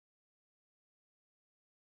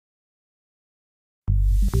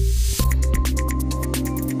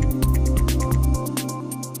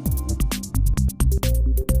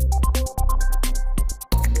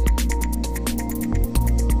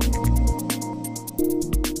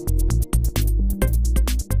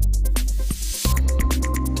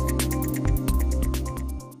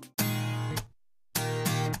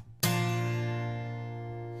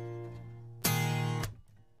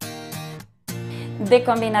The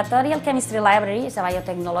Combinatorial Chemistry Library is a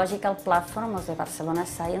biotechnological platform of the Barcelona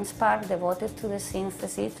Science Park devoted to the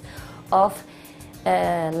synthesis of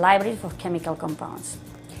libraries of chemical compounds.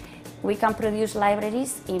 We can produce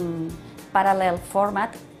libraries in parallel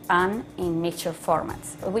format and in mixture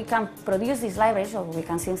formats. We can produce these libraries, or we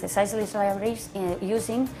can synthesize these libraries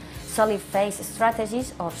using solid phase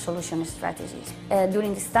strategies or solution strategies.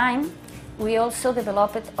 During this time, we also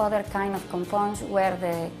developed other kind of compounds where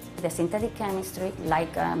the synthetic chemistry,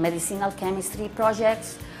 like medicinal chemistry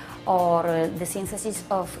projects, or the synthesis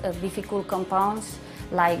of difficult compounds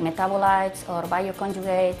like metabolites or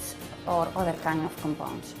bioconjugates or other kind of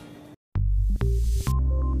compounds.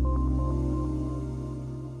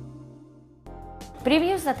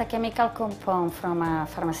 Previous that a chemical compound from a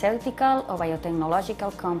pharmaceutical or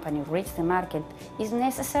biotechnological company reaches the market, is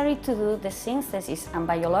necessary to do the synthesis and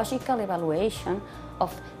biological evaluation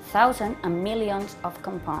of thousands and millions of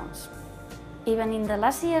compounds. Even in the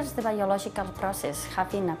last years, the biological process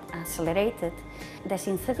has been accelerated. The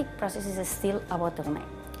synthetic process is still a bottleneck.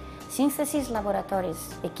 Synthesis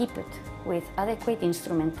laboratories equipped with adequate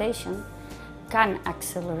instrumentation can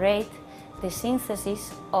accelerate the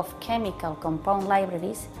synthesis of chemical compound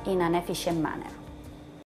libraries in an efficient manner.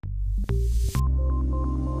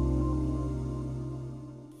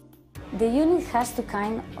 The unit has two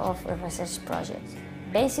kinds of research projects: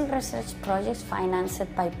 basic research projects financed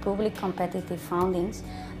by public competitive fundings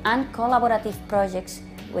and collaborative projects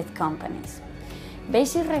with companies.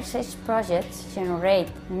 Basic research projects generate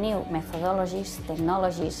new methodologies,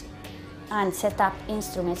 technologies, and set up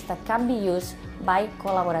instruments that can be used by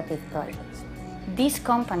collaborative projects. These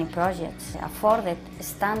company projects afforded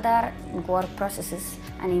standard work processes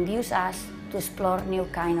and induce us to explore new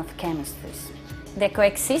kinds of chemistries. The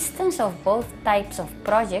coexistence of both types of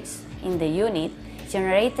projects in the unit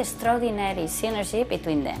generates extraordinary synergy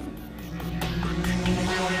between them.